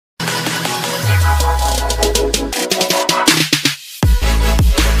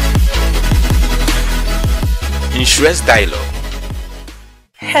Insurance Dialogue.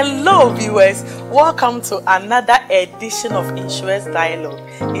 Hello viewers, welcome to another edition of Insurance Dialogue.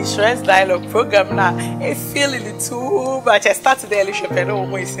 Insurance Dialogue program now, I feel it too much. I started the early show,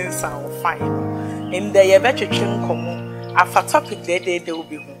 almost since sound fine. In the better trim come, after topic they will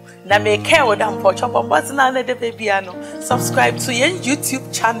be home. Now make care with them for chop on what's now the babyano. Subscribe to your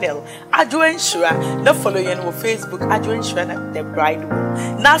YouTube channel. Adjo Ensure. Not follow you on Facebook. Adjo Ensure the bride.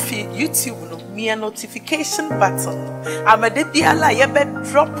 Now for YouTube. Me notification button. I'm a debiala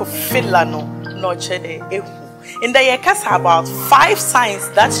yebe drop of filano no chede ehu. In the yekas about 5 signs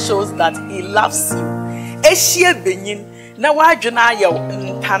that shows that he loves you. Eshie benyin na wadwena ye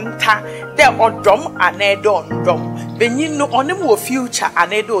ntanta de odom anedo ndom. Benyin no onim wo future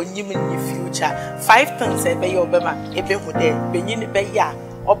anedo onyim ni future. 5 things ebe ye obema ebe hu de benyin be ya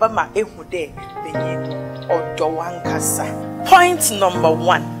obema ehu de benyin odo wankasa. Point number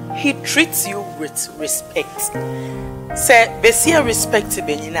 1. He treats you with respect. Say, besia respect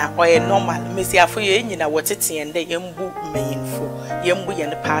benina or a normal. Messia for ye na watiti and the yembu meanful, yembu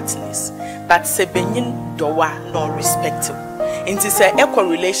and the partners. But se benin doa no respect. Into say equal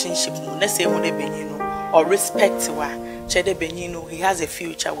relationship, no say one benino or respect wa. Chede benino, he has a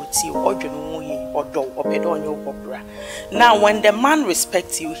future with you, or you know or do or pedon your opera. Now when the man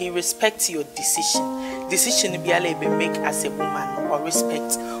respects you, he respects your decision be make as a woman or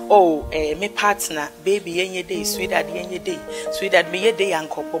respect. Oh, me partner, baby, any day, sweetheart, any day, sweetheart, me ye day and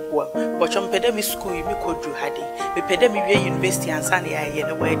couple boy. But on pedemi school, me could do hadi. Me pedemi university and Sunday I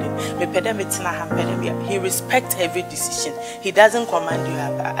the wedding. Me pedemi tina ham pedemi. He respects every decision. He doesn't command you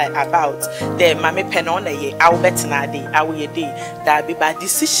about the mame pen on a ye. I'll bet na day, I will ye day. That be by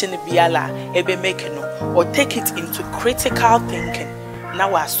decision be ala ebe make no or take it into critical thinking.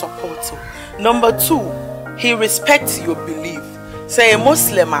 Now I support you. Number 2, he respects your belief. Say a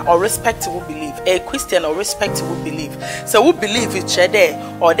Muslim or respectable belief, a Christian or respectable belief. So who believe each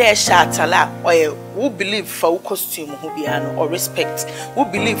other or their shatala or who believe for costume who be or respect, who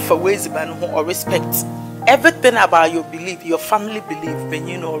believe for ways or respect. Everything about your belief, your family belief, when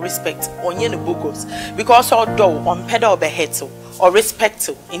you know respect on your bogos, because all do on pedal beheto or respect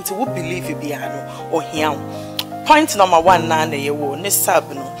into who believe you be or him. Point number 1 now you will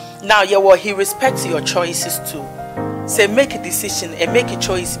now he respects your choices too. Say make a decision and make a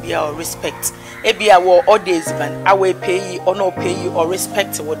choice be our respect. Ebi our all days man, I will pay you or not pay you or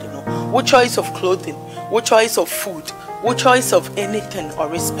respect what you know. What choice of clothing, what choice of food, what choice of anything or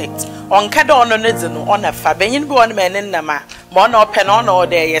respect. On kada on no on a fa benyin bi on men na ma no pen on or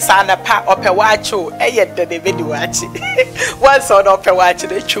there yes ana pa ope wacho eyed de bedi wachi. Once on ope wachi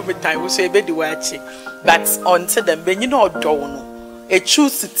the chubi time we say bedi wachi. But until them benyin or do no. A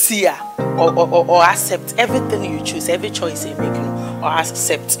choose to tear or accept everything you choose, every choice you make or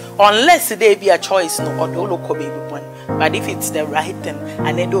accept, unless they be a choice no or do look baby one. But if it's the right thing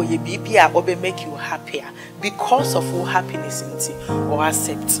and then do you be or make you happier because of your happiness in or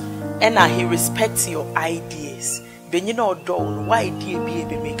accept, and now he respects your ideas. Then you know don't why idea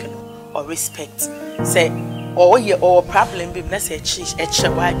be making or respect say. Or ye or problem be say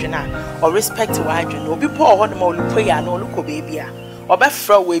or respect wide no be poor one more look no look baby. Or by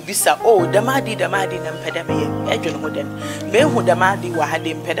throw away bisa oh the madi and pedame edwin modern me who the madi wa had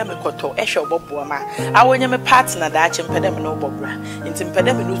in pedamicoto esho bobuama I want my partner that in pedamino bobra into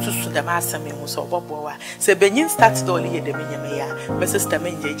pedamino to the master me who saw boboa say benyin starts dolly the minya Mrs.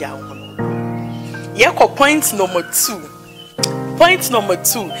 Tamenja yako point number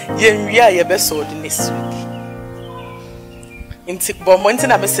 2 yen ye best sold this week into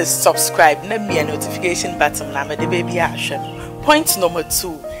bomontina Mrs. subscribe na me a notification button na me the baby action. Point number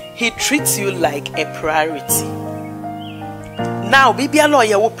 2, he treats you like a priority. Now, baby, a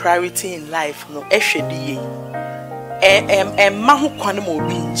lawyer will priority in life no eshedi mahu kwani mo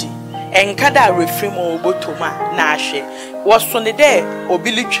binji enkada reframe o botoma na ahwe was so ne there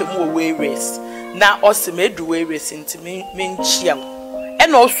obili twem way race na osemedu way race ntimi menchia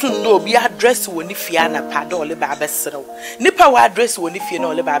and also no be address woni fia na pado ole ba besrew nipa wa address woni fia na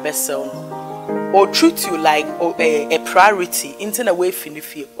ole ba besrew no or treat you like a priority into a way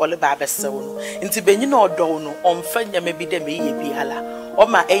finifie all about the soul. Into benin or dono on fanya maybe the may be hala or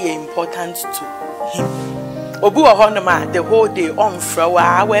my important to him. Obu a honema the whole day on flower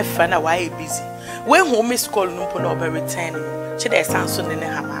our fan away busy. When home is called Numpono by returning, should I Sanson in a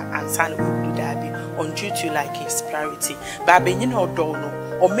hammer and son will do daddy on duty like his priority. But benin or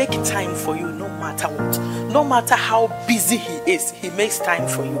dono or make time for you no matter what. No matter how busy he is, he makes time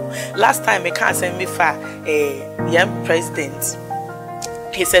for you. Last time I can't send me for a young president,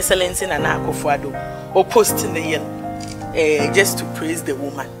 His Excellency Nana Akufo-Addo, or posting the just to praise the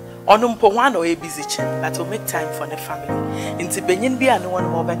woman. Onumpo one or a busy chin, but will make time for the family. Into Benin be and one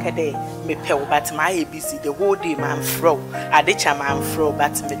more back a day, me pell, but my busy the whole day, man fro. I ditch a man fro,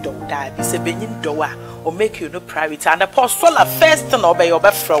 but me don't die. Be say Benin doa or make you no private. And apostle first and obey your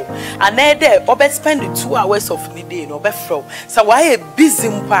befro. And there, or spend 2 hours of the day, no befro. So why a busy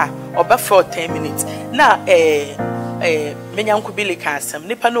mpa or before 10 minutes? Now, many uncle Billy Cassam,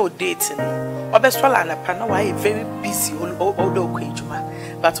 nipa no dating. Or best swallow and a pan, why very busy old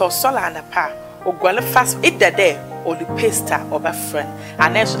quajuma. But or solar and a pa, or go fast it the day, or the pasta or a friend.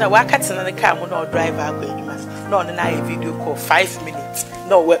 And then so that work at the car will not drive our quajumas. No, and I video call 5 minutes.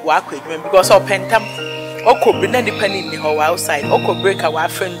 No, work quajuman because of pentam. Or could be any penny in the outside, or could break our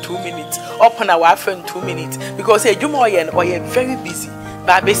friend 2 minutes, open our friend 2 minutes, because a Jumoyan or you're very busy.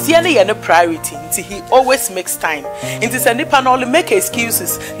 But basically, you're no priority. He always makes time. Into Sandipan only make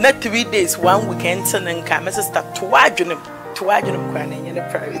excuses. Not 3 days, 1 weekend, and come as a start to argue crying in the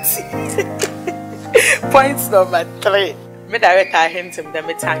priority. Point number 3. Me direct I hint him that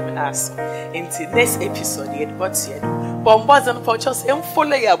me time and ask. Into next episode, yet what's yet. Bombas and Pochos and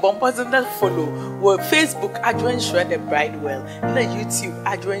follow ya, bombas and that follow. Well, Facebook, Adrian the Bridewell, and the YouTube,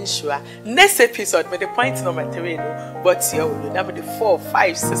 Adrian Shua. Next episode, with the point number 3, what's your number 4,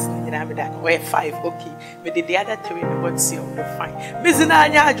 5, 6, or 5, okay. With the other 3, what's your fine. Mizina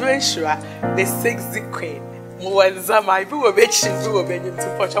Adrian Shua, the 6th queen. Mwanzama, if you were mentioned, you were mentioned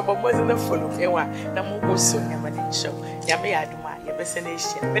to watch up on the follow. Ewa, Namu Bosso, Yamadin show. Yammy Aduma, your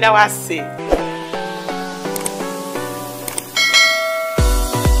destination. But I was saying.